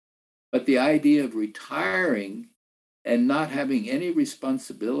But the idea of retiring and not having any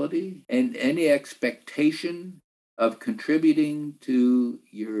responsibility and any expectation of contributing to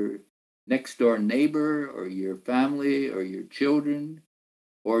your next door neighbor or your family or your children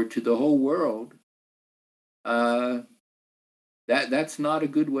or to the whole world, uh, that's not a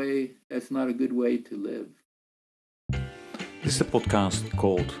good way. That's not a good way to live. This is a podcast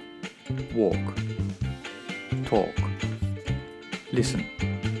called Walk, Talk, Listen.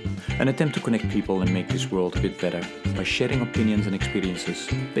 An attempt to connect people and make this world a bit better by sharing opinions and experiences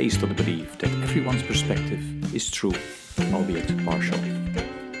based on the belief that everyone's perspective is true, albeit partial.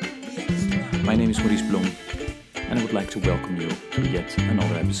 My name is Maurice Blom, and I would like to welcome you to yet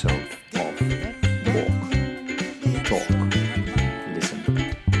another episode of Walk, Talk, Listen.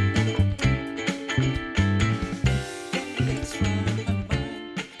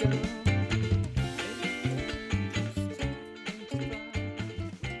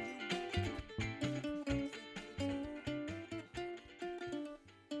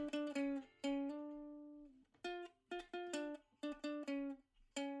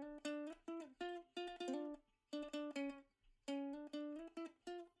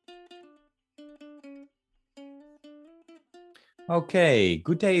 Okay,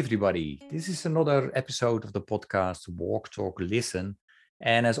 good day, everybody. This is another episode of the podcast Walk, Talk, Listen.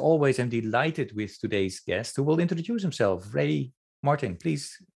 And as always, I'm delighted with today's guest who will introduce himself. Ray Martin,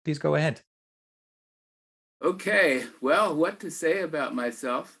 please go ahead. Okay, well, what to say about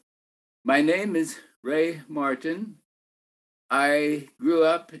myself? My name is Ray Martin. I grew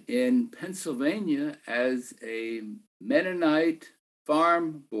up in Pennsylvania as a Mennonite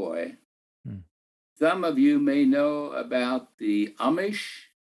farm boy. Some of you may know about the Amish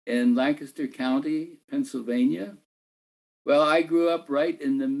in Lancaster County, Pennsylvania. Well, I grew up right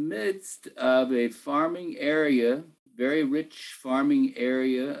in the midst of a farming area, very rich farming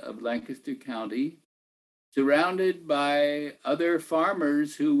area of Lancaster County, surrounded by other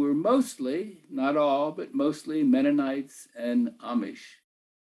farmers who were mostly, not all, but mostly Mennonites and Amish.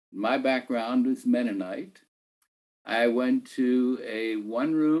 My background was Mennonite. I went to a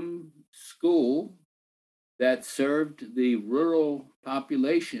one-room school that served the rural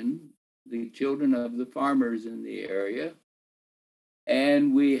population, the children of the farmers in the area.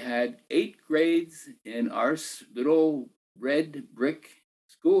 And we had 8 grades in our little red brick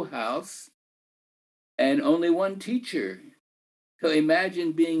schoolhouse and only one teacher. So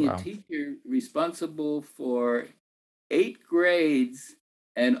imagine being a teacher responsible for 8 grades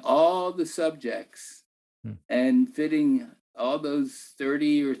and all the subjects and fitting all those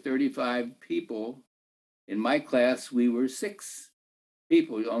 30 or 35 people. In my class, we were 6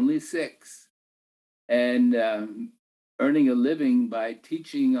 people, only 6, and earning a living by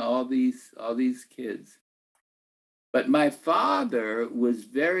teaching all these kids. But my father was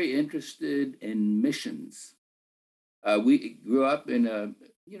very interested in missions. We grew up in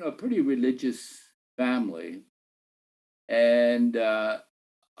a pretty religious family, and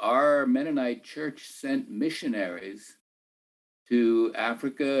our Mennonite church sent missionaries to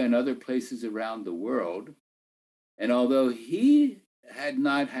Africa and other places around the world. And although he had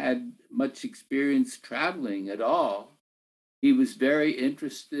not had much experience traveling at all, he was very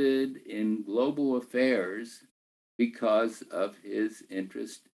interested in global affairs because of his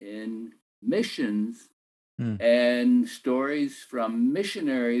interest in missions and stories from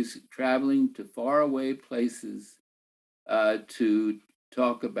missionaries traveling to faraway places to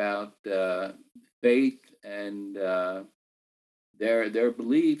talk about faith and their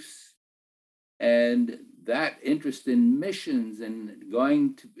beliefs. And that interest in missions and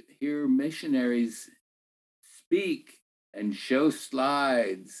going to hear missionaries speak and show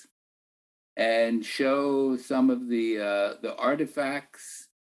slides and show some of the artifacts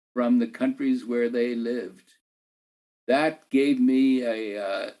from the countries where they lived, that gave me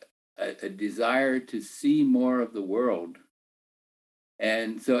a desire to see more of the world.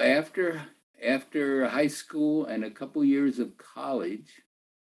 And so after high school and a couple years of college,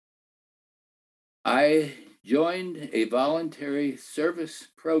 I joined a voluntary service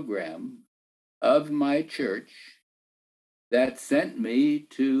program of my church that sent me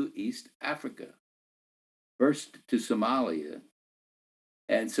to East Africa, first to Somalia.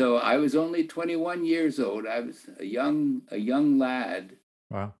 And so I was only 21 years old. I was a young lad.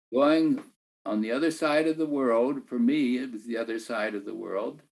 Wow. Going on the other side of the world. For me, it was the other side of the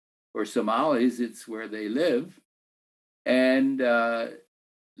world. For Somalis, it's where they live. And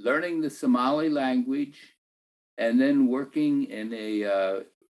learning the Somali language, and then working in a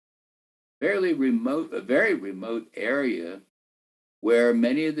very remote area where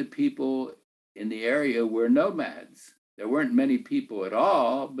many of the people in the area were nomads. There weren't many people at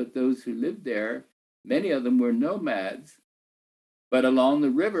all, but those who lived there, many of them were nomads. But along the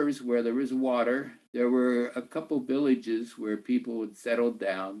rivers where there was water, there were a couple villages where people had settled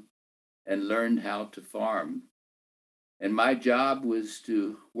down and learned how to farm. And my job was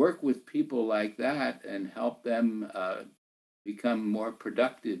to work with people like that and help them become more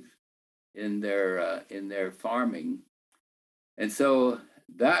productive in their farming. And so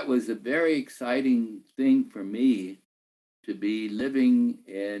that was a very exciting thing for me to be living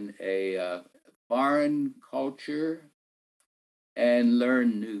in a foreign culture and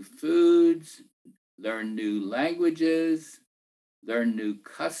learn new foods, learn new languages, learn new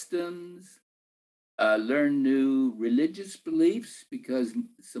customs, learn new religious beliefs, because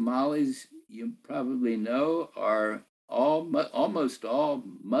Somalis, you probably know, are almost all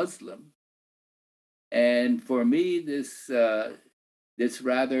Muslim. And for me, this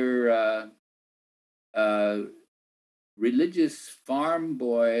rather religious farm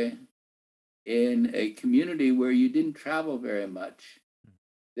boy in a community where you didn't travel very much,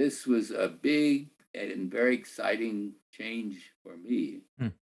 this was a big and very exciting change for me.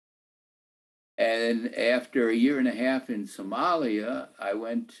 Mm. And after a year and a half in Somalia, I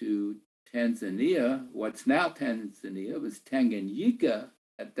went to Tanzania. What's now Tanzania was Tanganyika.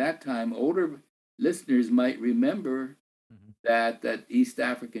 At that time, older listeners might remember that East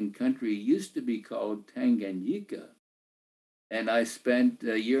African country used to be called Tanganyika. And I spent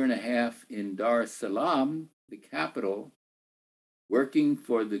a year and a half in Dar es Salaam, the capital, working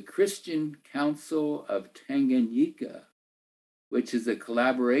for the Christian Council of Tanganyika, which is a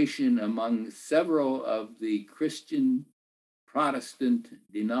collaboration among several of the Christian Protestant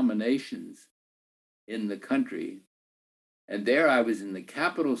denominations in the country. And there I was in the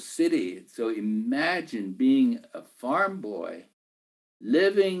capital city. So imagine being a farm boy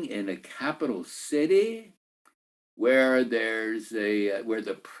living in a capital city where where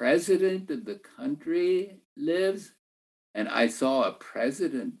the president of the country lives. And I saw a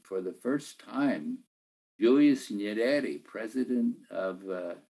president for the first time, Julius Nyerere, president of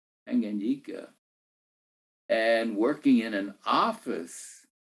Tanganyika, and working in an office,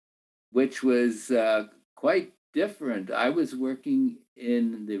 which was quite different. I was working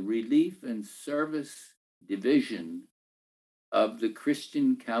in the Relief and Service Division of the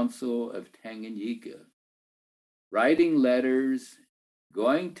Christian Council of Tanganyika, writing letters,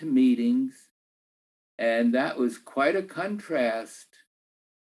 going to meetings, and that was quite a contrast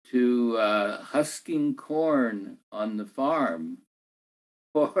to husking corn on the farm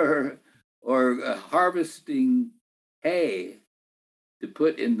or harvesting hay to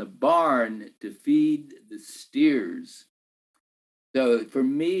put in the barn to feed the steers. So for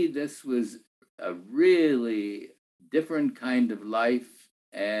me, this was a really different kind of life.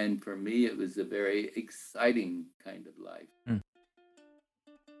 And for me, it was a very exciting kind of life. Mm.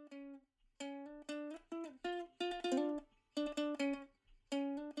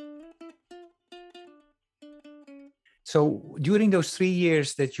 So during those 3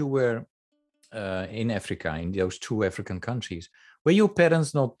 years that you were in Africa, in those 2 African countries, were your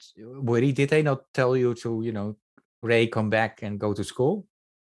parents not worried? Did they not tell you to, Ray, come back and go to school?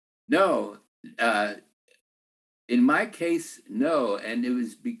 No, in my case, no. And it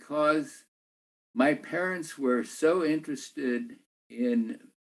was because my parents were so interested in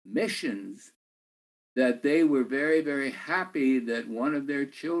missions that they were very, very happy that one of their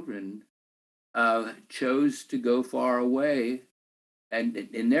children chose to go far away. And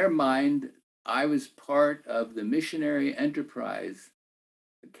in their mind, I was part of the missionary enterprise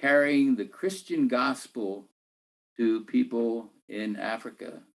carrying the Christian gospel to people in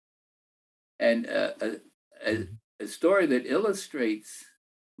Africa. And a story that illustrates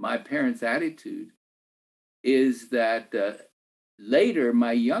my parents' attitude is that later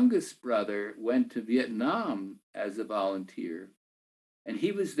my youngest brother went to Vietnam as a volunteer. And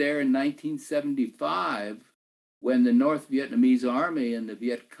he was there in 1975 when the North Vietnamese Army and the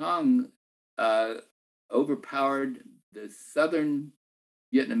Viet Cong overpowered the Southern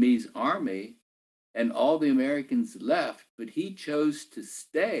Vietnamese Army, and all the Americans left, but he chose to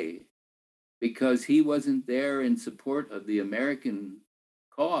stay because he wasn't there in support of the American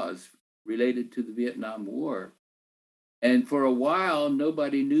cause related to the Vietnam War. And for a while,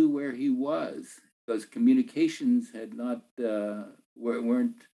 nobody knew where he was because communications had not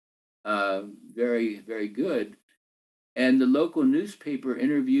weren't very, very good. And the local newspaper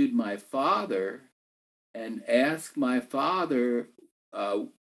interviewed my father and asked my father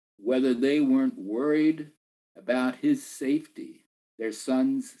whether they weren't worried about his safety, their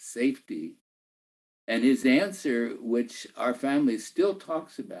son's safety. And his answer, which our family still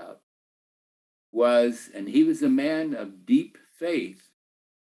talks about, was, and he was a man of deep faith.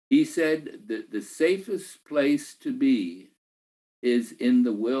 He said that the safest place to be is in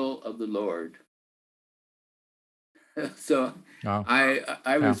the will of the Lord. So Oh, I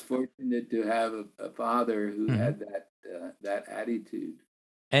yeah. was fortunate to have a father who Hmm. had that attitude.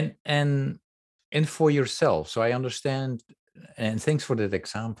 And for yourself, so I understand, and thanks for that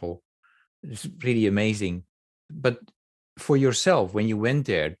example. It's really amazing. But for yourself, when you went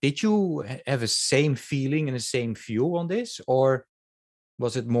there, did you have a same feeling and the same view on this, or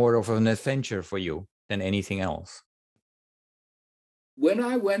was it more of an adventure for you than anything else? When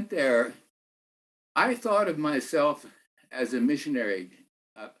I went there, I thought of myself as a missionary.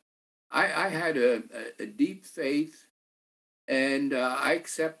 Uh, I had a deep faith, and I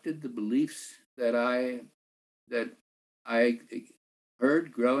accepted the beliefs that I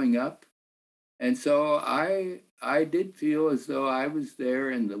heard growing up, and so I did feel as though I was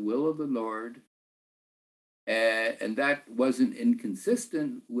there in the will of the Lord, and that wasn't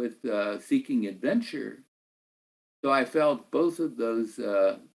inconsistent with seeking adventure. So I felt both of those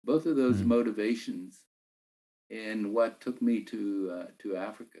Mm, motivations in what took me to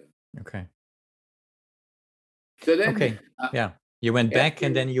Africa. okay. So then, Okay. Yeah. You went back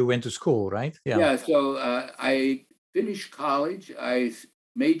and after then you went to school, right? Yeah. yeah, so I finished college.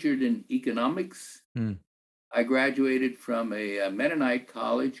 Majored in economics. Mm, I graduated from a Mennonite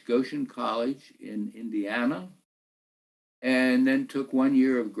college, Goshen College in Indiana, and then took 1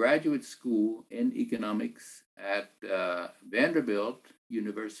 year of graduate school in economics at Vanderbilt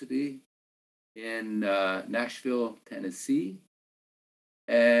University in Nashville, Tennessee,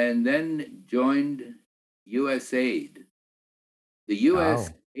 and then joined USAID, the U.S.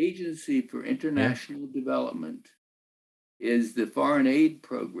 oh, Agency for yeah. International Development. Is the foreign aid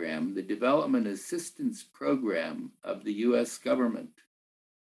program, the development assistance program of the US government.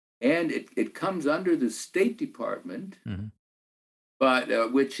 And it comes under the State Department, Hmm.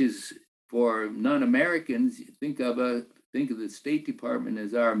 but which is for non-Americans, think of the State Department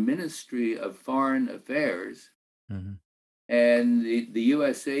as our Ministry of Foreign Affairs, Hmm. and the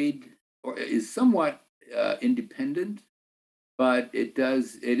USAID is somewhat independent, but it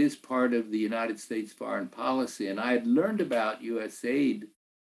is part of the United States foreign policy. And I had learned about USAID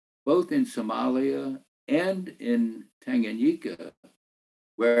both in Somalia and in Tanganyika,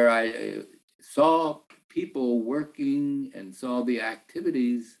 where I saw people working and saw the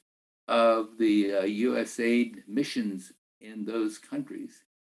activities of the USAID missions in those countries.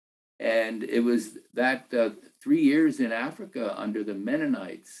 And it was that 3 years in Africa under the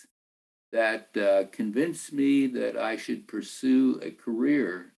Mennonites that convinced me that I should pursue a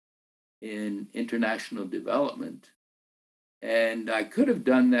career in international development. And I could have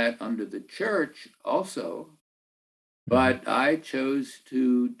done that under the church also, Hmm. but I chose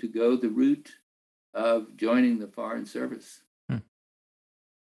to go the route of joining the Foreign Service.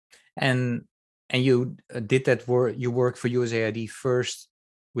 And you did that work? You worked for USAID first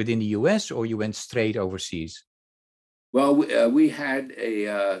within the US, or you went straight overseas? Well, we had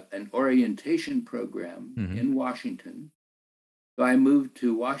an orientation program Hmm. in Washington. So I moved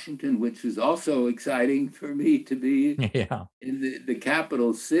to Washington, which was also exciting for me to be Yeah. in the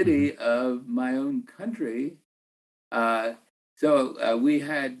capital Hmm. city of my own country. Uh, so we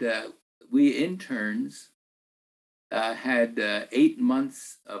interns had 8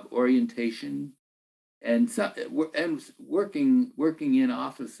 months of orientation and working in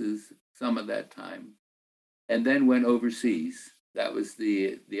offices some of that time, and then went overseas. That was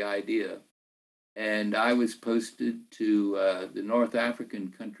the idea, and I was posted to the North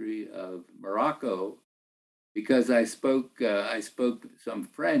African country of Morocco because I spoke some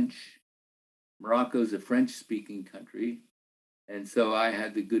French. Morocco's a French-speaking country, and so I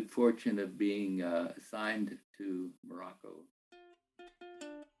had the good fortune of being assigned to Morocco.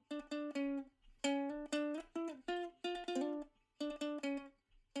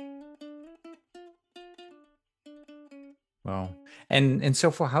 Wow. And so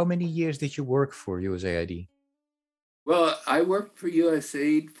for how many years did you work for USAID? Well, I worked for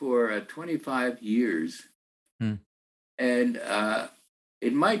USAID for 25 years, Hmm. and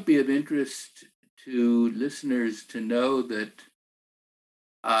it might be of interest to listeners to know that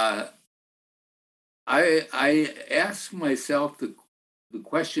uh, I ask myself the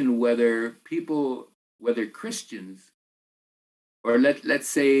question whether Christians, or let's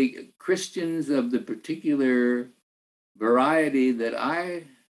say Christians of the particular variety that I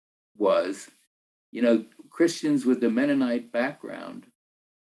was, Christians with the Mennonite background,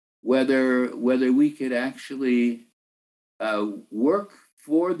 whether we could actually work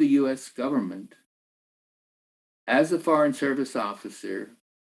for the U.S. government as a Foreign Service officer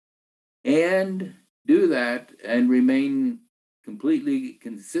and do that and remain completely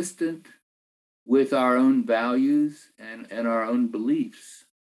consistent with our own values and our own beliefs.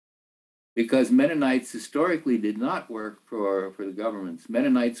 Because Mennonites historically did not work for the governments.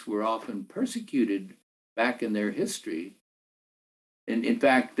 Mennonites were often persecuted back in their history. And in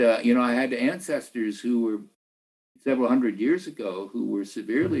fact, I had ancestors who were several hundred years ago who were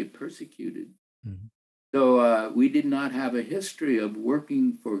severely persecuted. Mm-hmm. So we did not have a history of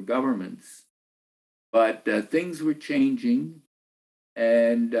working for governments, but things were changing,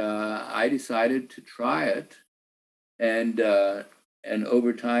 and I decided to try it. And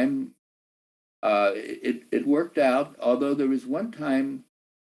over time, it worked out. Although there was one time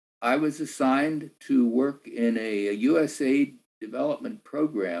I was assigned to work in a USAID development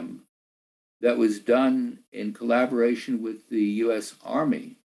program that was done in collaboration with the U.S.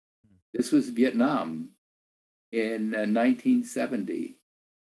 Army. This was Vietnam in 1970.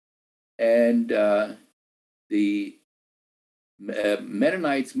 And the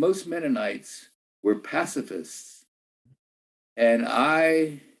Mennonites, most Mennonites were pacifists. And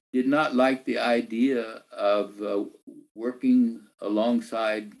I did not like the idea of working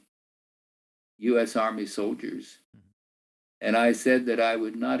alongside U.S. Army soldiers. And I said that I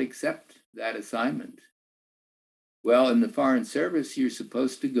would not accept that assignment. Well, in the Foreign Service, you're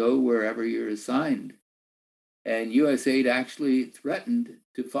supposed to go wherever you're assigned. And USAID actually threatened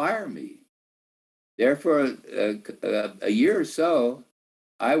to fire me. Therefore, a year or so,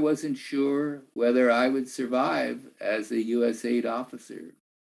 I wasn't sure whether I would survive as a USAID officer.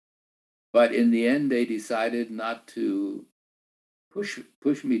 But in the end, they decided not to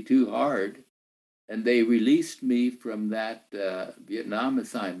push me too hard, and they released me from that Vietnam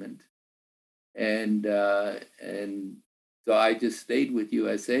assignment. And so I just stayed with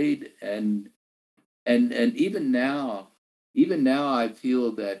USAID, and even now I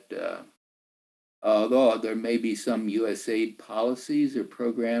feel that although there may be some USAID policies or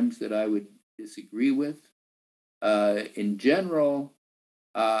programs that I would disagree with, in general,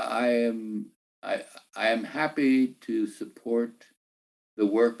 I am happy to support the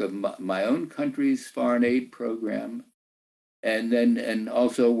work of my own country's foreign aid program, and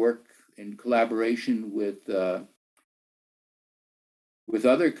also work in collaboration with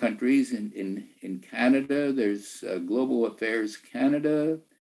other countries. In Canada, there's Global Affairs Canada,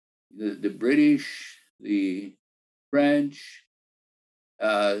 the British, the French,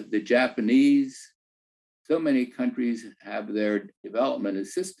 the Japanese. So many countries have their development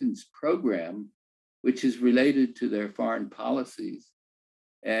assistance program, which is related to their foreign policies.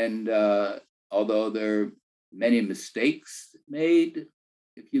 And although there are many mistakes made,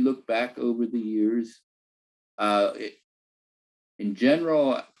 if you look back over the years, in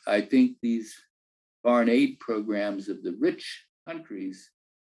general, I think these foreign aid programs of the rich countries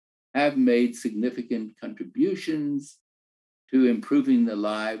have made significant contributions to improving the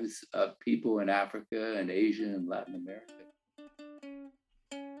lives of people in Africa and Asia and Latin America.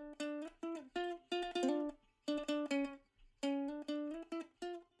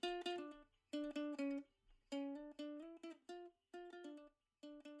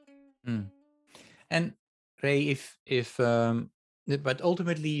 And Ray, but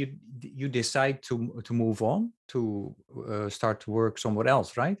ultimately you decide to move on to start to work somewhere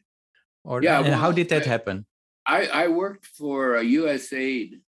else, right? Or yeah. And how did that happen? I worked for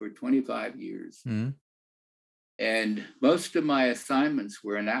USAID for 25 years, and most of my assignments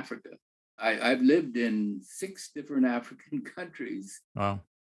were in Africa. I've lived in 6 different African countries. Wow.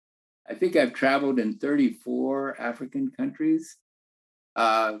 I think I've traveled in 34 African countries.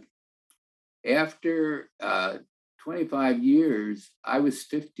 After 25 years, I was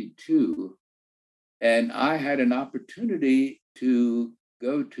 52, and I had an opportunity to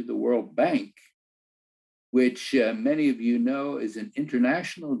go to the World Bank, which many of you know is an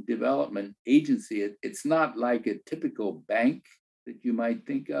international development agency. It's not like a typical bank that you might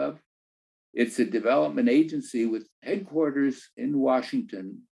think of. It's a development agency with headquarters in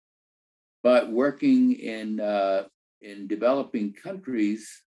Washington, but working in developing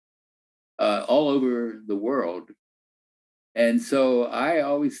countries all over the world. And so I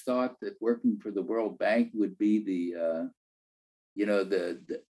always thought that working for the World Bank would be the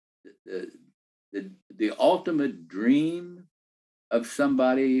ultimate dream of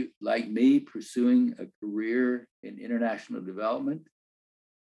somebody like me pursuing a career in international development.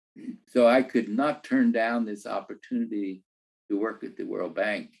 So I could not turn down this opportunity to work at the World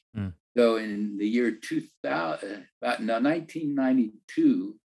Bank. So in the year 2000, about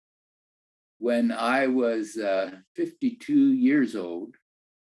 1992, when I was 52 years old,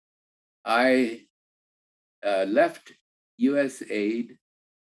 I left USAID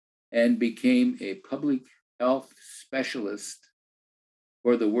and became a public health specialist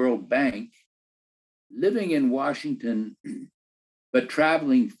for the World Bank, living in Washington, but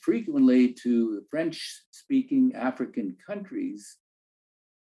traveling frequently to French-speaking African countries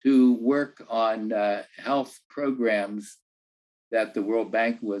to work on health programs that the World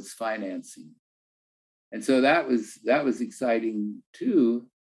Bank was financing. And so that was exciting too.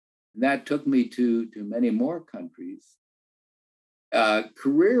 And that took me to many more countries.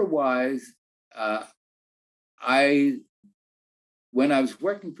 Career-wise, when I was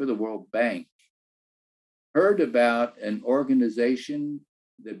working for the World Bank, heard about an organization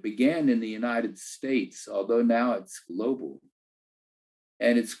that began in the United States, although now it's global.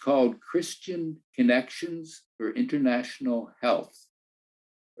 And it's called Christian Connections for International Health,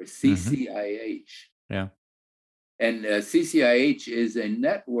 or CCIH. Yeah. And CCIH is a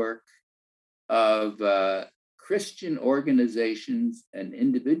network of Christian organizations and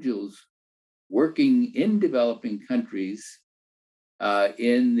individuals working in developing countries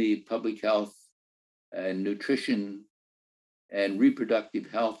in the public health and nutrition and reproductive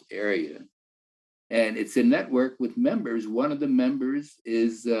health area. And it's a network with members. One of the members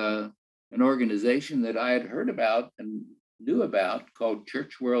is an organization that I had heard about and knew about called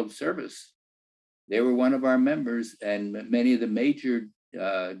Church World Service. They were one of our members, and many of the major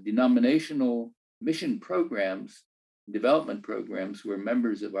denominational mission programs, development programs, were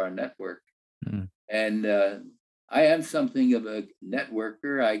members of our network. Mm. And I am something of a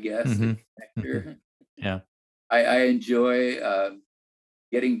networker, I guess, a connector. Yeah. I enjoy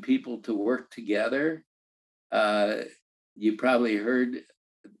getting people to work together. You probably heard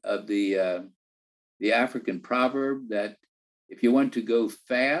of the African proverb that if you want to go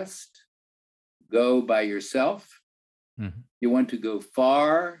fast, go by yourself. Mm-hmm. You want to go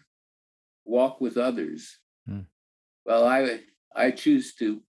far, walk with others. Mm. Well, I choose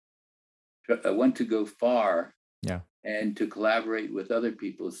to want to go far, and to collaborate with other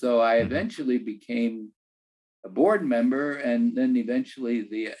people. So I eventually became a board member, and then eventually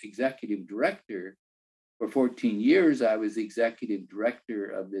the executive director. For 14 years, I was executive director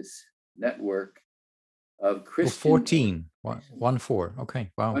of this network of Christian. 14, 1-4.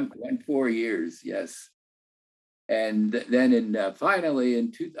 Okay, wow. 4 years, yes. And then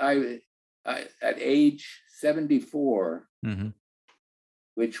finally at age 74,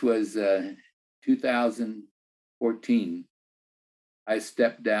 which was 2014, I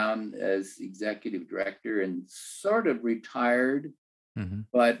stepped down as executive director and sort of retired.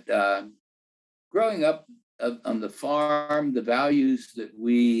 But growing up on the farm, the values that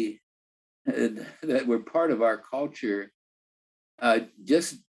that were part of our culture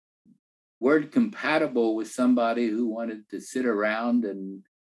just weren't compatible with somebody who wanted to sit around and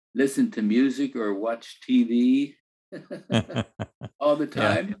listen to music or watch TV all the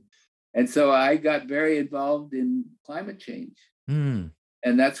time. Yeah. And so I got very involved in climate change. And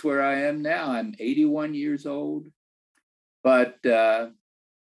that's where I am now. I'm 81 years old. But I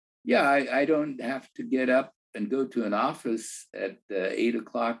don't have to get up and go to an office at 8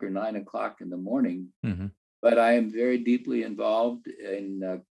 o'clock or 9 o'clock in the morning. But I am very deeply involved in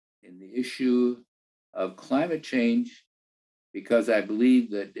the issue of climate change, because I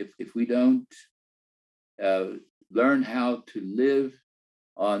believe that if we don't learn how to live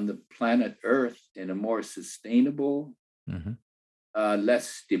on the planet Earth in a more sustainable,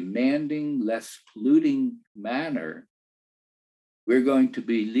 less demanding, less polluting manner, we're going to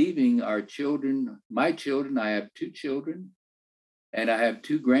be leaving our children, my children. I have 2 children, and I have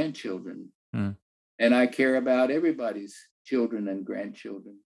 2 grandchildren. And I care about everybody's children and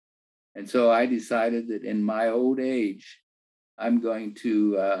grandchildren. And so I decided that in my old age, I'm going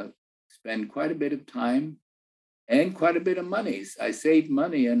to spend quite a bit of time and quite a bit of money. I saved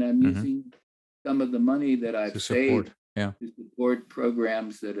money, and I'm using some of the money that I've saved to support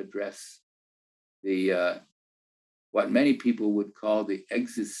programs that address the what many people would call the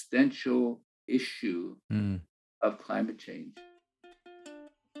existential issue of climate change.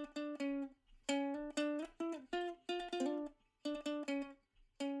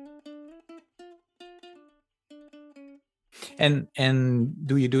 And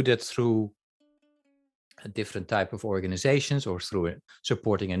do you do that through a different type of organizations, or through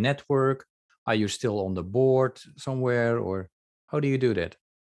supporting a network? Are you still on the board somewhere, or how do you do that?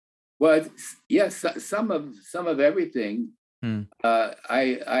 Well, yes, some of everything. I'm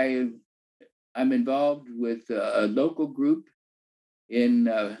involved with a local group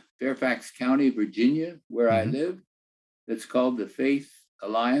in Fairfax County, Virginia, where I live. That's called the Faith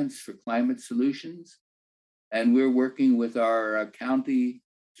Alliance for Climate Solutions. And we're working with our county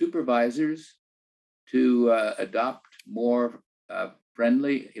supervisors to adopt more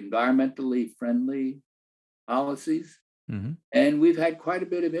environmentally friendly policies. Mm-hmm. And we've had quite a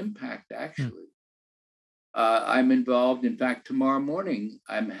bit of impact, actually. I'm involved, in fact, tomorrow morning,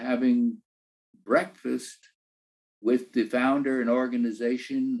 I'm having breakfast with the founder and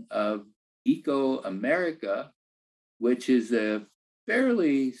organization of Eco America, which is a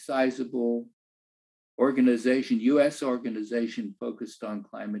fairly sizable organization, US organization focused on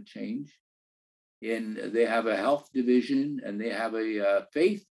climate change. They have a health division and they have a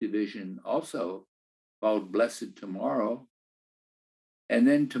faith division also called Blessed Tomorrow. And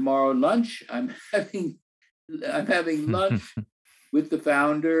then tomorrow lunch, I'm having lunch with the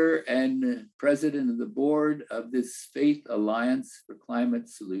founder and president of the board of this Faith Alliance for Climate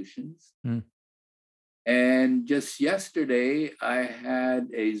Solutions. And just yesterday, I had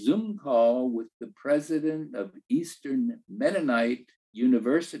a Zoom call with the president of Eastern Mennonite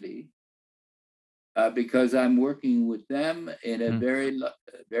University because I'm working with them in a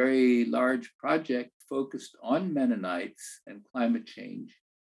very large project focused on Mennonites and climate change.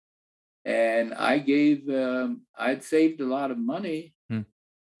 And I'd saved a lot of money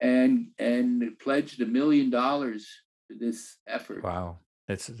and pledged $1 million to this effort. Wow,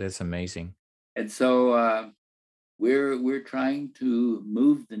 that's amazing. And so we're trying to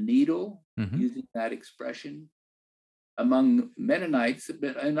move the needle using that expression among Mennonites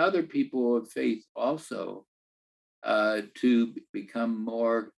and other people of faith also to become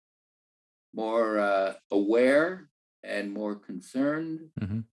more aware and more concerned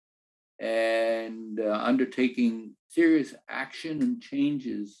and undertaking serious action and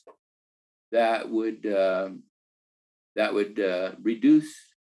changes that would reduce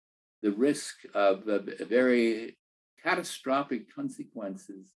the risk of very catastrophic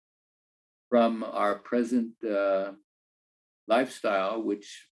consequences from our present lifestyle,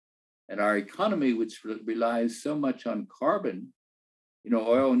 and our economy, which relies so much on carbon,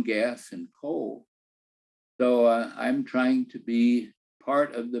 oil and gas and coal. So I'm trying to be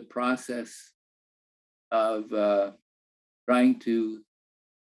part of the process of trying to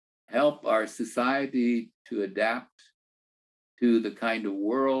help our society to adapt to the kind of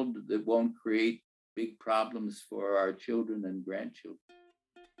world that won't create big problems for our children and grandchildren.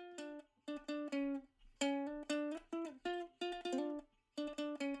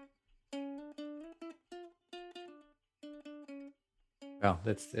 Well,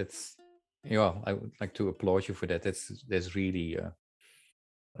 that's yeah. I would like to applaud you for that. That's really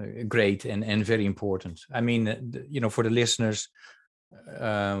great and very important. I mean, for the listeners,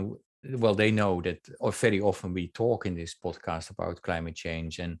 well, they know that very often we talk in this podcast about climate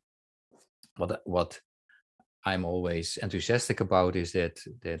change, and what I'm always enthusiastic about is that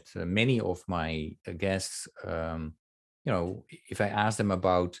many of my guests, if I ask them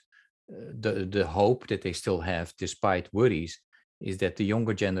about the hope that they still have despite worries, is that the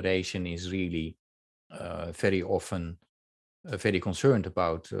younger generation is really very often very concerned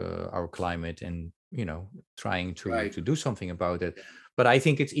about our climate and trying to do something about it. But I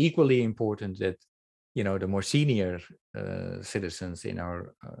think it's equally important that the more senior citizens in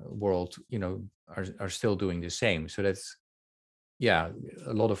our world are still doing the same. So that's a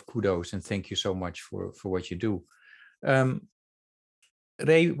lot of kudos, and thank you so much for what you do.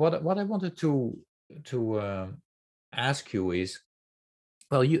 Ray, what I wanted to ask you is,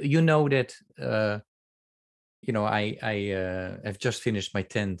 well, you know that I have just finished my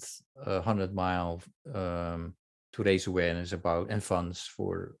 10th 100-mile to raise awareness about and funds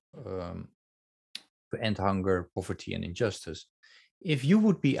for to end hunger, poverty, and injustice. If you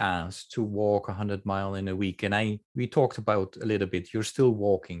would be asked to walk 100 miles in a week, and we talked about a little bit, you're still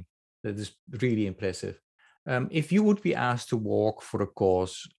walking. That is really impressive. If you would be asked to walk for a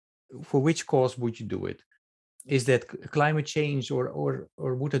cause, for which cause would you do it? Is that climate change, or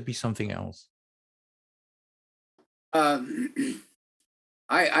would it be something else? I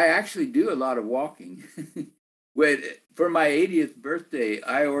actually do a lot of walking. For my 80th birthday,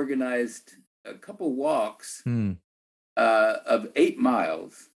 I organized a couple walks of 8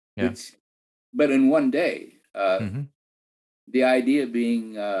 miles, but in one day. The idea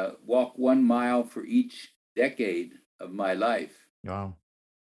being walk 1 mile for each decade of my life. Wow.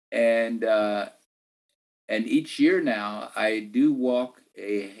 And each year now, I do walk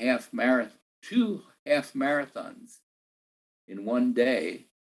a half marathon, 2 half marathons in one day.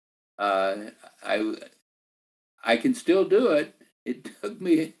 I can still do it. It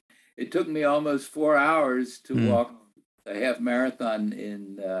took me almost 4 hours to walk a half marathon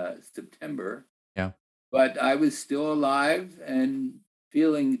in September. Yeah. But I was still alive and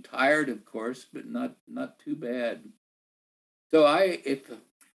feeling tired, of course, but not too bad. So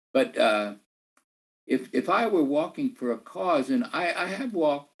if I were walking for a cause, and I have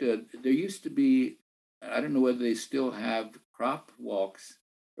walked, there used to be, I don't know whether they still have crop walks,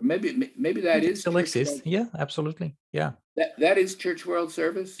 or maybe that It is still Church exists. World. Yeah, absolutely. Yeah. That is Church World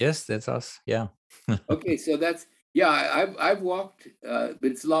Service. Yes, that's us. Yeah. Okay, so that's yeah. I've walked, but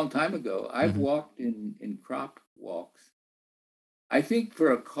it's a long time ago. I've Mhm. walked in crop walks. I think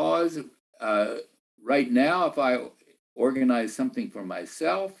for a cause, uh, right now, if I organize something for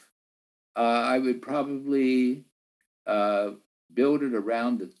myself, I would probably uh, build it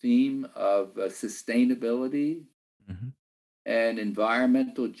around the theme of sustainability Mhm. and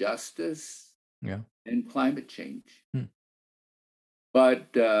environmental justice Yeah. and climate change. Hmm.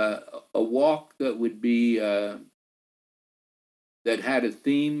 But a walk that would be that had a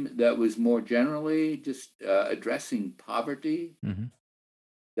theme that was more generally just addressing poverty, Mhm.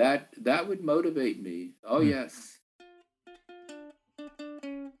 that would motivate me. Oh Hmm. yes.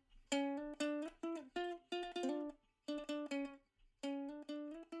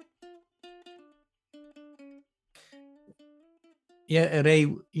 Yeah, Ray,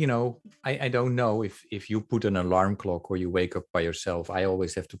 I don't know if you put an alarm clock or you wake up by yourself. I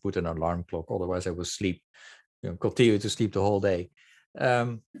always have to put an alarm clock, otherwise I will sleep, continue to sleep the whole day.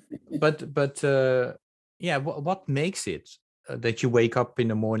 Um, but yeah, what makes it that you wake up in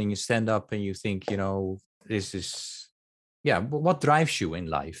the morning, you stand up, and you think, this is, yeah, what drives you in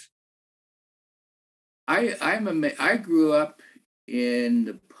life? I grew up in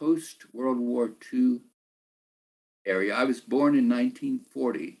the post World War II area. I was born in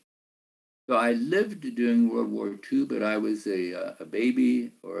 1940. So I lived during World War II, but I was a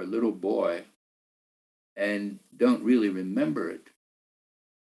baby or a little boy and don't really remember it.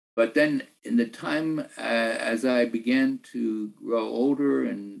 But then in the time as I began to grow older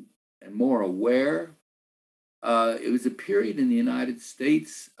and more aware, it was a period in the United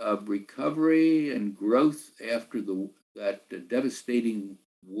States of recovery and growth after that devastating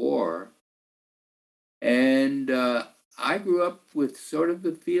war. And I grew up with sort of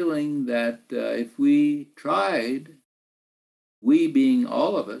the feeling that if we tried, we being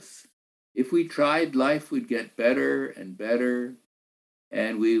all of us, if we tried, life would get better and better,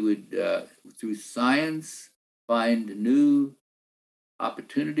 and we would, through science, find new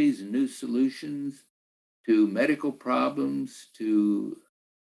opportunities and new solutions to medical problems, to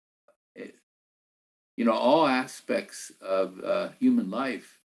eh, all aspects of human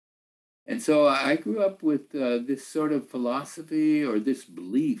life. And so I grew up with this sort of philosophy or this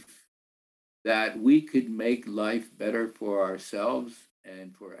belief that we could make life better for ourselves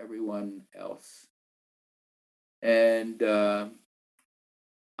and for everyone else. And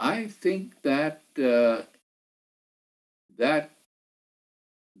I think that that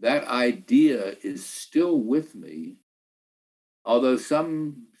that idea is still with me. Although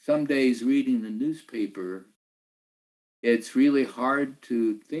some days reading the newspaper, it's really hard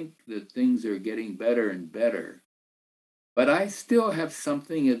to think that things are getting better and better. But I still have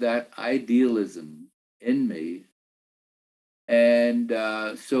something of that idealism in me. And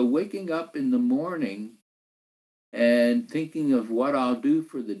so waking up in the morning and thinking of what I'll do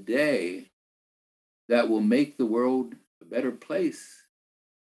for the day that will make the world a better place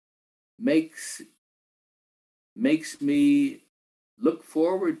makes makes me look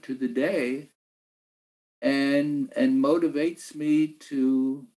forward to the day and motivates me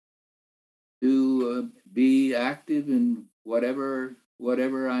to be active in whatever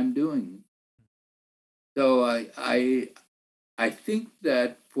I'm doing. So I think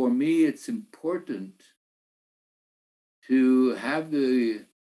that for me it's important to have the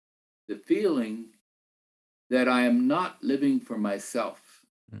feeling that I am not living for myself,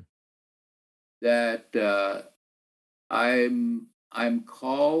 Mm. that I'm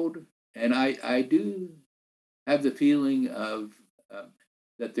called, and I do have the feeling of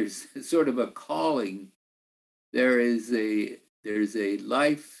that there's sort of a calling. There's a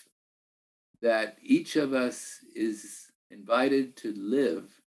life that each of us is invited to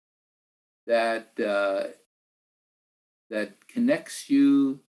live that that connects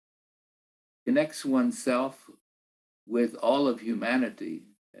oneself with all of humanity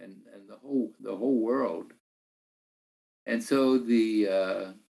and the whole world. And so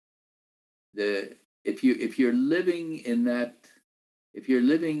the if you're living in that if you're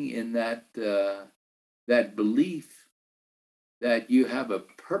living in that belief that you have a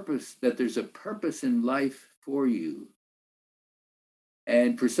purpose, that there's a purpose in life for you,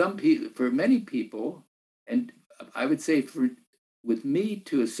 and for some people, for many people, and I would say for with me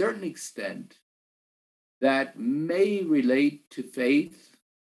to a certain extent, that may relate to faith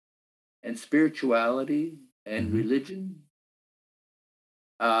and spirituality and Mhm. religion.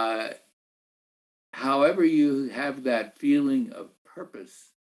 Uh, however you have that feeling of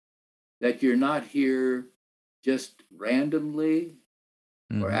purpose, that you're not here just randomly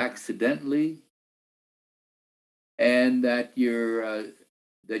or Mhm. accidentally, and that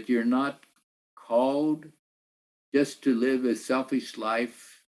you're not called just to live a selfish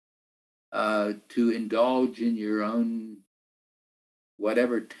life, to indulge in your own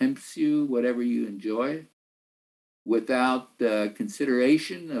whatever tempts you, whatever you enjoy, without the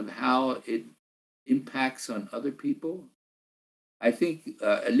consideration of how it impacts on other people. I think,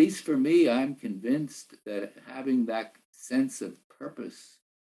 at least for me, I'm convinced that having that sense of purpose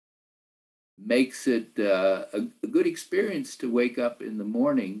makes it a good experience to wake up in the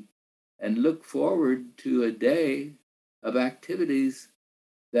morning and look forward to a day of activities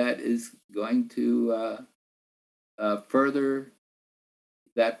that is going to further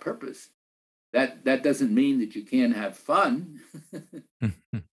that purpose. That doesn't mean that you can't have fun.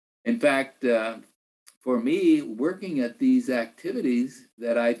 Mhm. In fact, for me, working at these activities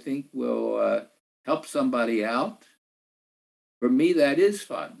that I think will help somebody out, for me, that is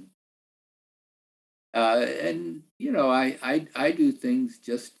fun. And you know, I do things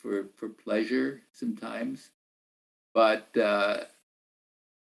just for pleasure sometimes, but I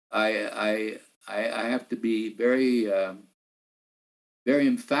I have to be very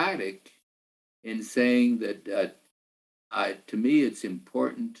emphatic in saying that to me it's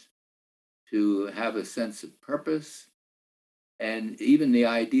important to have a sense of purpose, and even the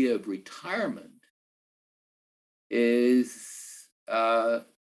idea of retirement is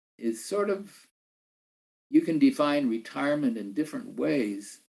is sort of, you can define retirement in different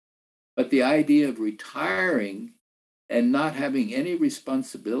ways, but the idea of retiring and not having any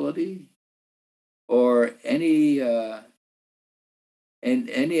responsibility or any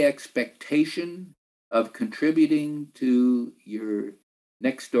expectation of contributing to your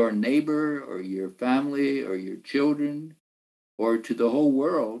next door neighbor or your family or your children or to the whole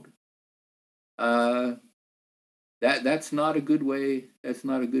world, uh, that's not a good way. That's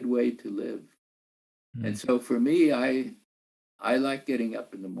not a good way to live. And Mm. so for me, I like getting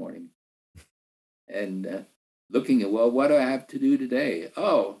up in the morning and looking at, well, what do I have to do today?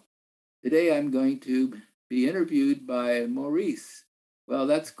 Oh, today I'm going to be interviewed by Maurice. Well,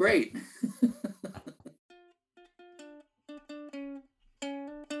 that's great.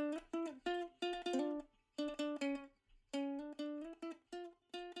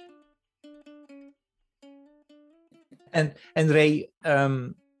 And Ray,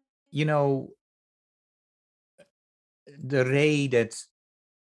 you know, the Ray that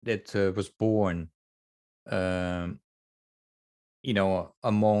was born, um,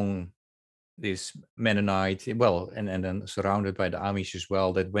 among this Mennonite, well, and then surrounded by the Amish as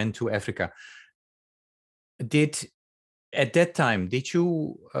well, that went to Africa. Did At that time, did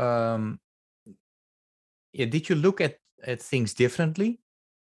you look at things differently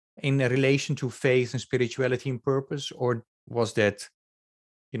in relation to faith and spirituality and purpose, or was that,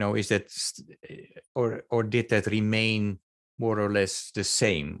 is that or did that remain more or less the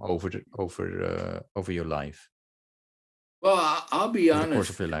same over your life, Well, I'll be over the course honest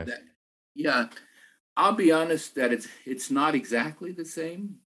of your life? that, yeah, I'll be honest that it's not exactly the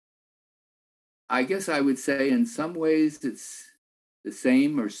same. I guess I would say in some ways it's the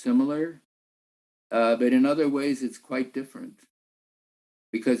same or similar, but in other ways it's quite different.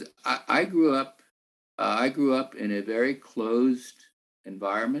 Because I grew up in a very closed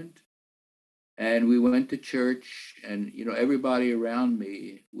environment, and we went to church, and you know everybody around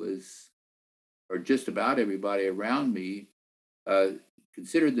me was, or just about everybody around me, uh,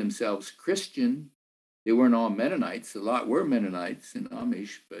 considered themselves Christian. They weren't all Mennonites. A lot were Mennonites and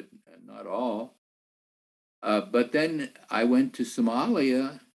Amish, but not all. But then I went to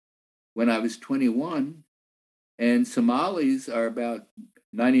Somalia when I was 21, and Somalis are about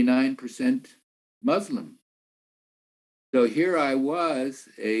 99% Muslim. So here I was,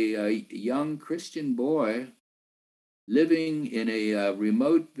 a young Christian boy living in a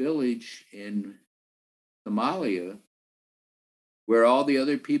remote village in Somalia, where all the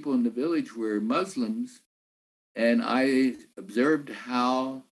other people in the village were Muslims, and I observed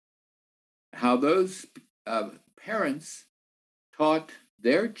how those parents taught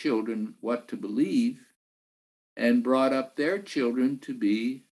their children what to believe and brought up their children to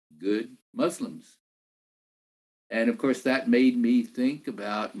be good Muslims. And of course, that made me think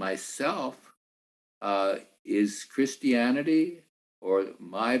about myself. Is Christianity, or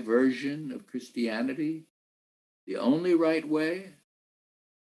my version of Christianity, the only right way?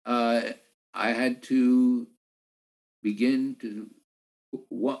 Uh, I had to begin to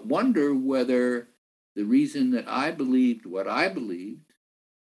wonder whether the reason that I believed what I believed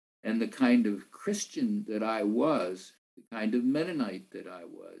and the kind of Christian that I was, the kind of Mennonite that I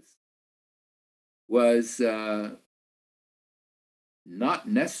was not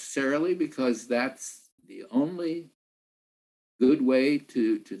necessarily because that's the only good way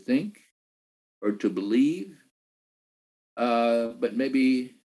to think or to believe, but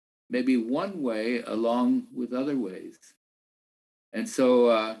maybe one way along with other ways. And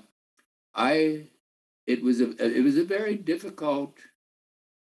so I it was a very difficult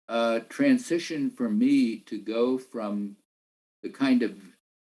transition for me to go from the kind of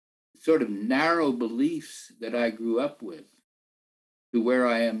sort of narrow beliefs that I grew up with to where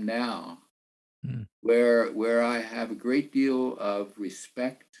I am now, where I have a great deal of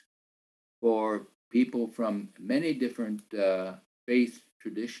respect for people from many different faith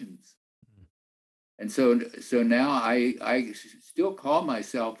traditions. And so now I still call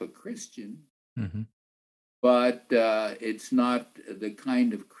myself a Christian, but it's not the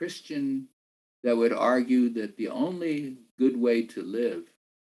kind of Christian that would argue that the only good way to live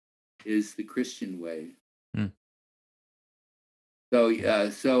is the Christian way.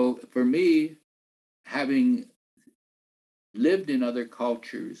 So for me, having lived in other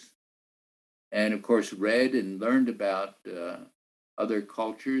cultures, and of course read and learned about other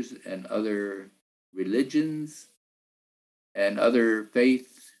cultures and other religions and other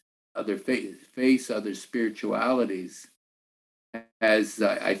faiths, other spiritualities, has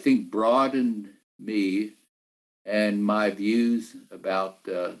I think broadened me and my views about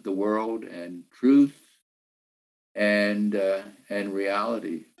the world and truth and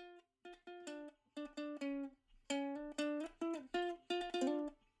reality.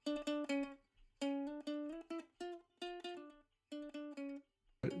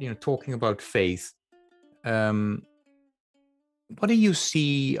 Talking about faith, what do you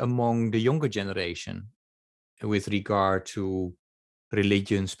see among the younger generation with regard to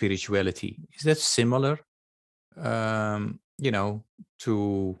religion, spirituality? Is that similar,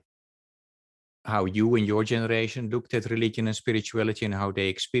 to how you and your generation looked at religion and spirituality and how they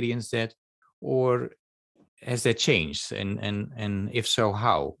experienced that? Or has that changed? And if so,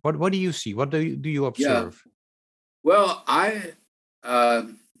 how? What do you see? What do you observe? Yeah. Well,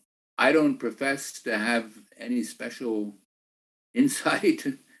 I don't profess to have any special insight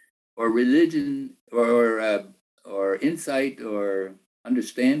or religion or insight or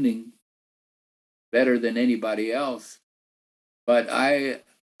understanding better than anybody else, but I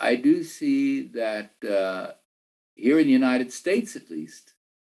do see that here in the United States, at least,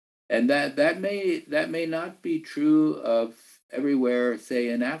 and that may not be true of everywhere, say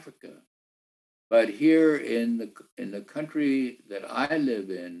in Africa, but here in the country that I live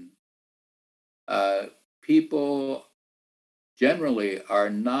in, people generally are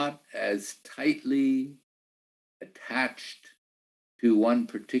not as tightly attached to one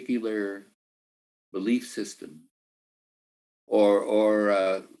particular belief system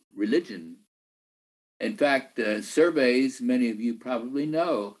or religion. In fact, surveys, many of you probably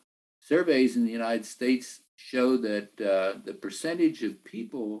know, surveys in the United States show that the percentage of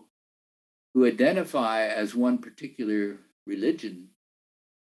people who identify as one particular religion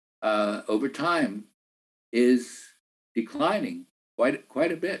over time is declining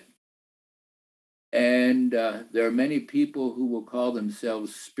quite a bit. And there are many people who will call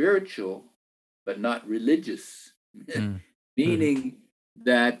themselves spiritual, but not religious, meaning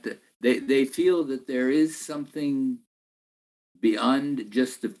that they feel that there is something beyond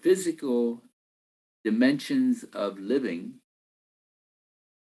just the physical dimensions of living.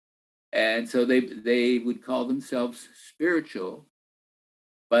 And so they would call themselves spiritual,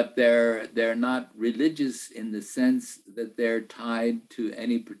 but they're not religious in the sense that they're tied to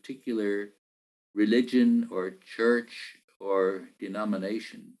any particular religion or church or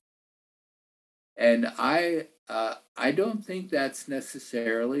denomination. And I don't think that's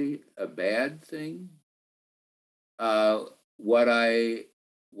necessarily a bad thing. What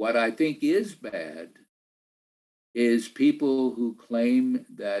I think is bad is people who claim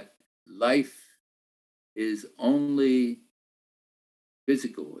that life is only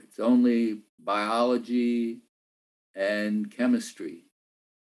physical, it's only biology and chemistry.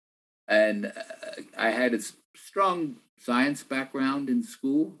 And I had a strong science background in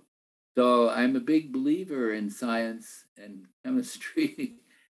school, so I'm a big believer in science and chemistry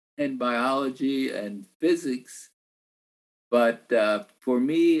and biology and physics. But for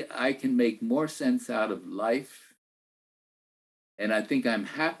me, I can make more sense out of life. And I think I'm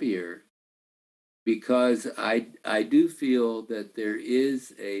happier because I do feel that there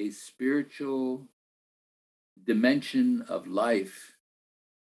is a spiritual dimension of life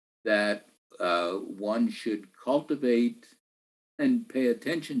that one should cultivate and pay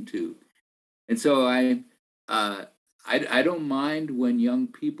attention to. And so I don't mind when young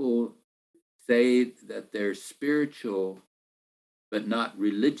people say that they're spiritual but not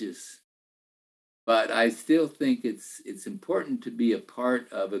religious. But I still think it's important to be a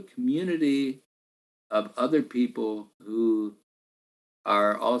part of a community of other people who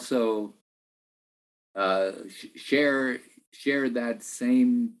are also share that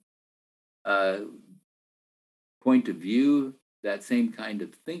same uh, point of view, that same kind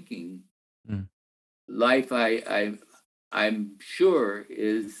of thinking. Mm. Life, I'm sure,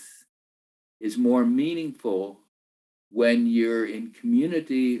 is more meaningful when you're in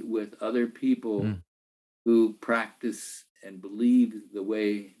community with other people who practice and believe the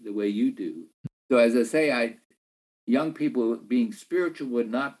way you do. So as I say, young people being spiritual but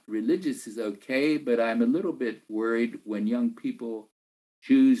not religious is okay, but I'm a little bit worried when young people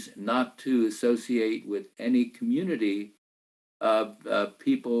choose not to associate with any community of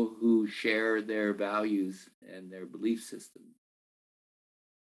people who share their values and their belief system.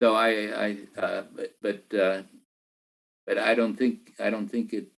 So but I don't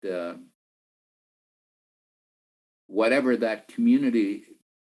think it. Whatever that community,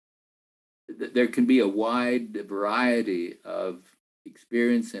 there can be a wide variety of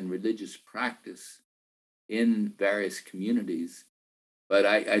experience and religious practice in various communities. But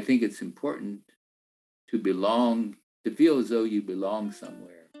I think it's important to belong, to feel as though you belong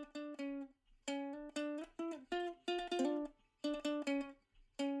somewhere.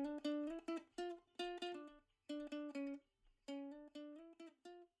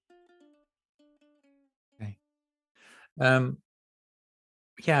 Okay.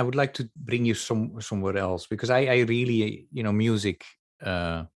 Yeah, I would like to bring you somewhere else, because I really, music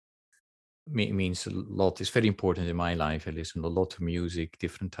means a lot. It's very important in my life. I listen a lot to music,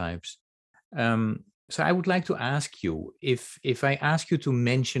 different types. So I would like to ask you, if I ask you to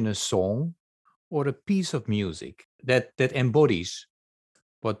mention a song or a piece of music that embodies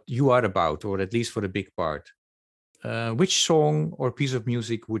what you are about, or at least for a big part, which song or piece of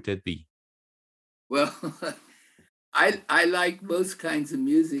music would that be? Well, I like most kinds of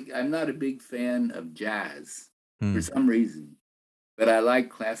music. I'm not a big fan of jazz for some reason, but I like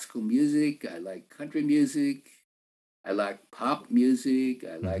classical music. I like country music. I like pop music.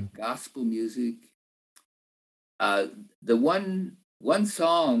 I like gospel music. The one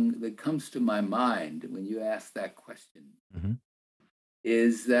song that comes to my mind when you ask that question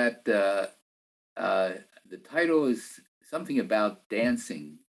is that the title is something about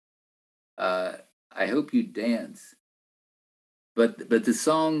dancing. I hope you dance. But the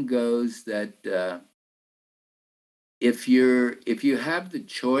song goes that if you have the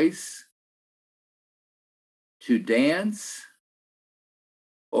choice to dance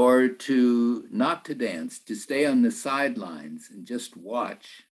or to not to dance, to stay on the sidelines and just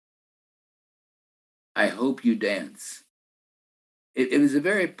watch, I hope you dance. It was a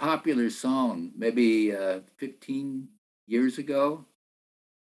very popular song, maybe 15 years ago.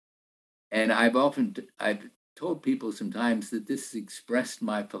 And I've told people sometimes that this expressed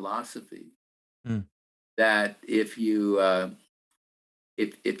my philosophy, that if you have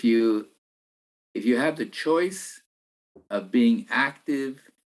the choice of being active,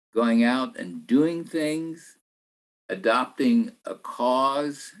 going out and doing things, adopting a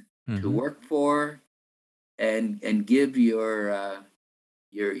cause to work for, and give your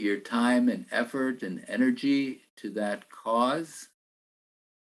time and effort and energy to that cause,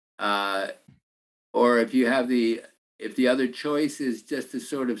 or if the other choice is just to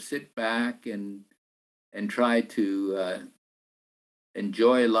sort of sit back and try to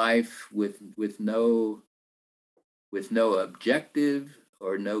enjoy life with no objective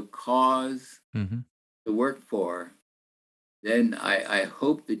or no cause to work for, then I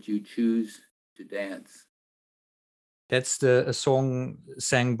hope that you choose to dance. That's a song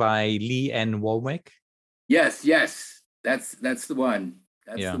sang by Lee Ann Womack. Yes, that's the one.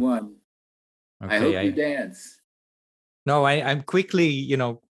 That's the one. Okay, I hope you dance. No, I'm quickly,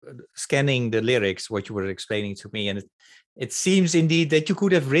 scanning the lyrics, what you were explaining to me, and it seems indeed that you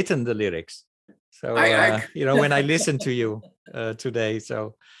could have written the lyrics. So, when I listen to you today,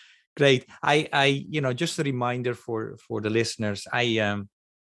 so great. I just a reminder for the listeners, I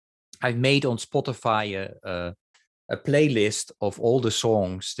made on Spotify a playlist of all the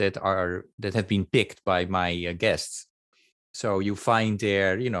songs that have been picked by my guests. So you find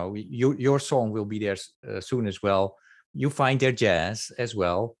there, your song will be there soon as well. You find their jazz as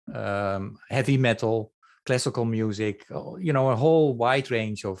well, heavy metal, classical music, a whole wide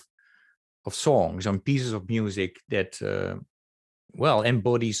range of songs and pieces of music that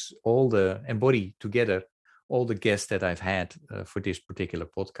embody together all the guests that I've had for this particular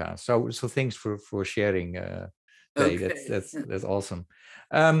podcast. So thanks for sharing, Ray. Okay. That's awesome.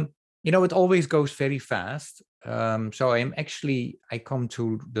 It always goes very fast. So I come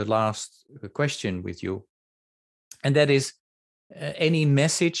to the last question with you, and that is any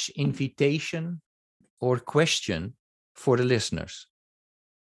message, invitation, or question for the listeners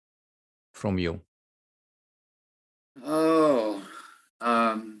from you. Oh,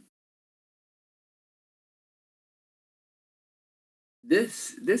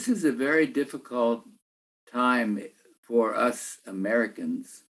 this is a very difficult time for us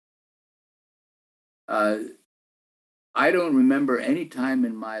Americans. I don't remember any time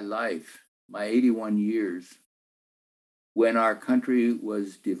in my life, my 81 years, when our country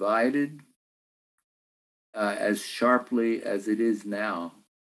was divided as sharply as it is now.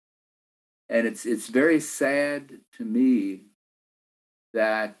 And it's very sad to me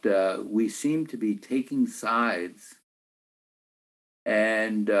that we seem to be taking sides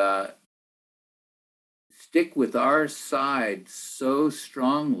and stick with our side so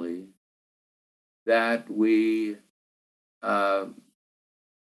strongly that we don't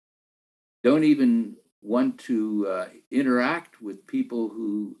even want to interact with people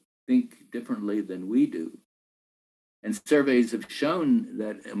who think differently than we do. And surveys have shown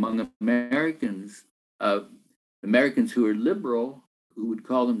that among Americans, Americans who are liberal, who would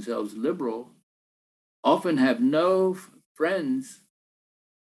call themselves liberal, often have no friends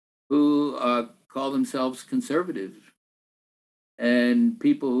who call themselves conservative. And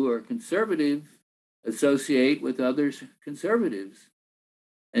people who are conservative associate with others conservatives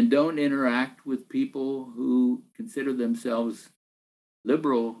and don't interact with people who consider themselves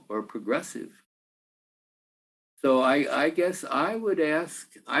liberal or progressive. So I guess I would ask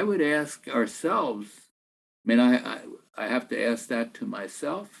ourselves. I mean, I have to ask that to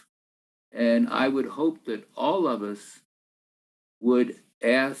myself, and I would hope that all of us would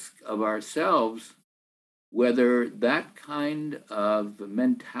ask of ourselves whether that kind of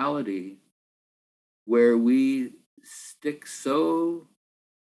mentality where we stick so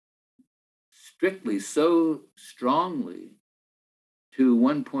strictly, so strongly to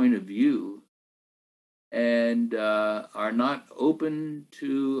one point of view and are not open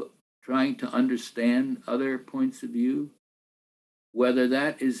to trying to understand other points of view, whether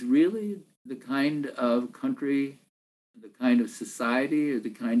that is really the kind of country, the kind of society, or the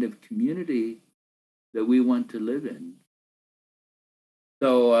kind of community that we want to live in.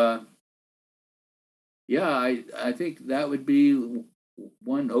 So, yeah, I think that would be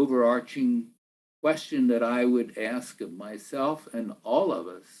one overarching question that I would ask of myself and all of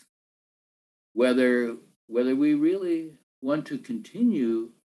us, whether we really want to continue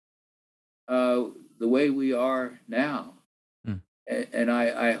the way we are now. Mm. And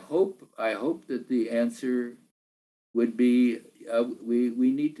I hope that the answer would be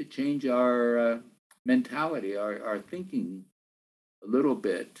we need to change our mentality, our thinking a little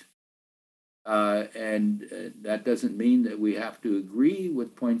bit. And that doesn't mean that we have to agree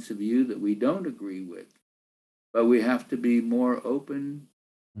with points of view that we don't agree with, but we have to be more open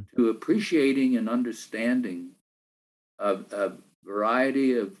to appreciating and understanding a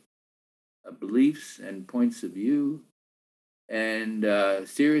variety of beliefs and points of view, and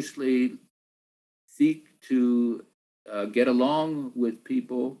seriously seek to get along with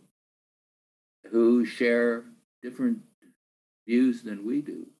people who share different views than we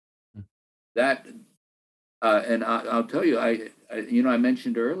do. That and I'll tell you, I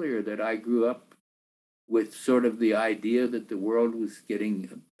mentioned earlier that I grew up with sort of the idea that the world was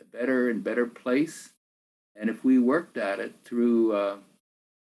getting a better and better place, and if we worked at it through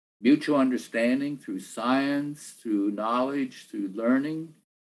mutual understanding, through science, through knowledge, through learning,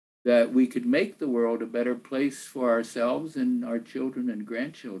 that we could make the world a better place for ourselves and our children and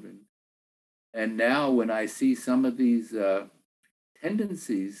grandchildren. And now when I see some of these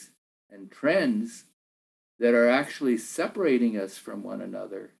tendencies and trends that are actually separating us from one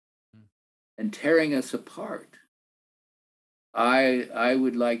another and tearing us apart, I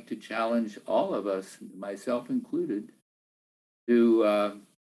would like to challenge all of us, myself included, to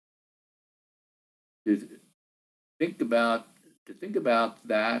think about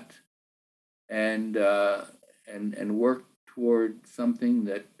that and work toward something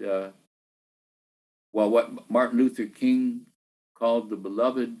that what Martin Luther King called the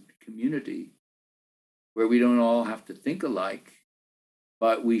beloved community, where we don't all have to think alike,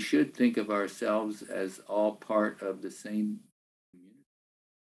 but we should think of ourselves as all part of the same community.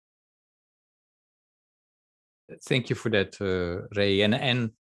 Thank you for that, Ray.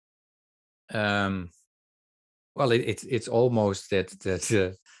 And well, it's almost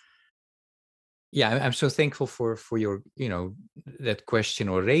that I'm so thankful for your, that question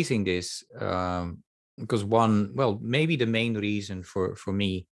or raising this, because maybe the main reason for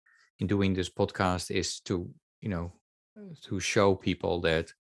me in doing this podcast is to, to show people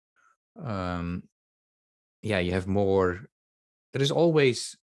that, you have more. There is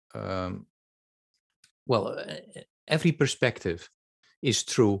always, um, every perspective is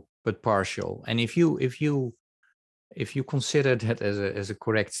true but partial, and if you consider that as a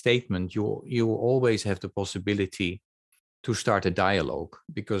correct statement, you will always have the possibility to start a dialogue,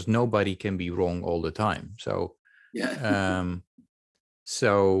 because nobody can be wrong all the time. So, Yeah. um,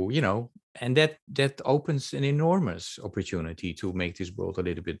 and that opens an enormous opportunity to make this world a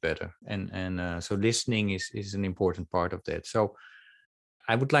little bit better. And so listening is an important part of that. So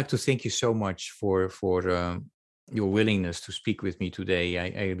I would like to thank you so much for your willingness to speak with me today.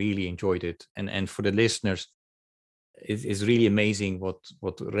 I really enjoyed it, and for the listeners, it's really amazing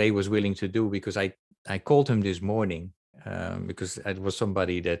what Ray was willing to do, because I called him this morning, because it was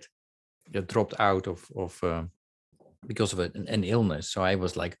somebody that dropped out of because of an illness. So I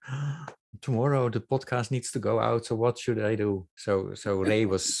was like, tomorrow the podcast needs to go out. So what should I do? So Ray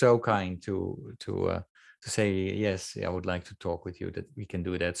was so kind to say, yes, I would like to talk with you, that we can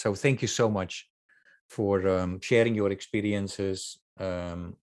do that. So thank you so much for sharing your experiences.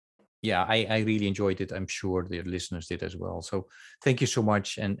 I really enjoyed it. I'm sure the listeners did as well. So thank you so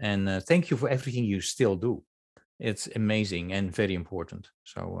much, and thank you for everything you still do. It's amazing and very important.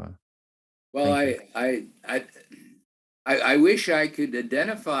 So Well, thank you. I wish I could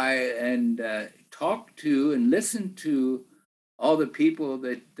identify and talk to and listen to all the people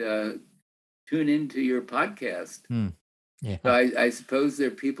that tune into your podcast. Yeah. So I suppose there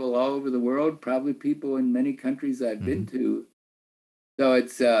are people all over the world, probably people in many countries I've been to. So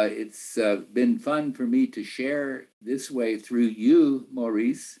it's been fun for me to share this way through you,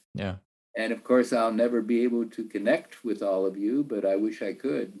 Maurice. Yeah. And of course, I'll never be able to connect with all of you, but I wish I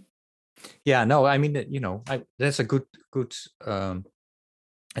could. Yeah, no, I mean, that's a good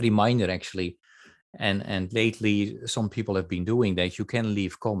reminder, actually. And lately, some people have been doing that. You can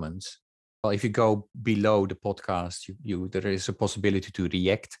leave comments. Well, if you go below the podcast, there is a possibility to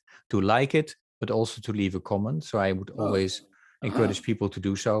react, to like it, but also to leave a comment. So I would always encourage people to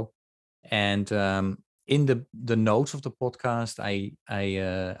do so. And in the notes of the podcast, I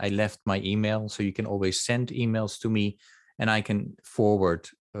left my email, so you can always send emails to me, and I can forward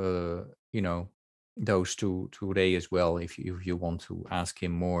those to Ray as well, if you want to ask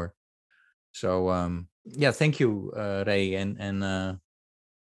him more. So thank you, Ray, and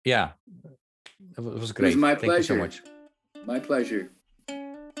it was great. It was my Thank you so pleasure. much. My pleasure.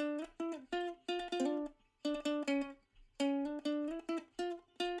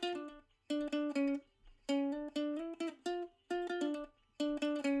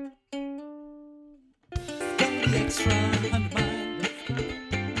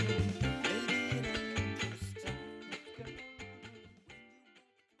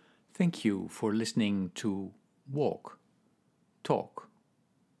 Thank you for listening to Walk, Talk,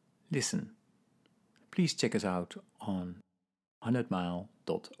 Listen. Please check us out on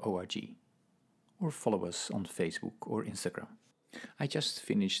 100mile.org or follow us on Facebook or Instagram. I just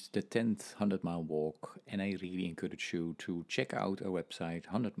finished the 10th 100 Mile Walk, and I really encourage you to check out our website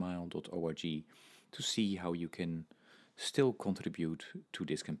 100mile.org to see how you can still contribute to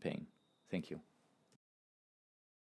this campaign. Thank you.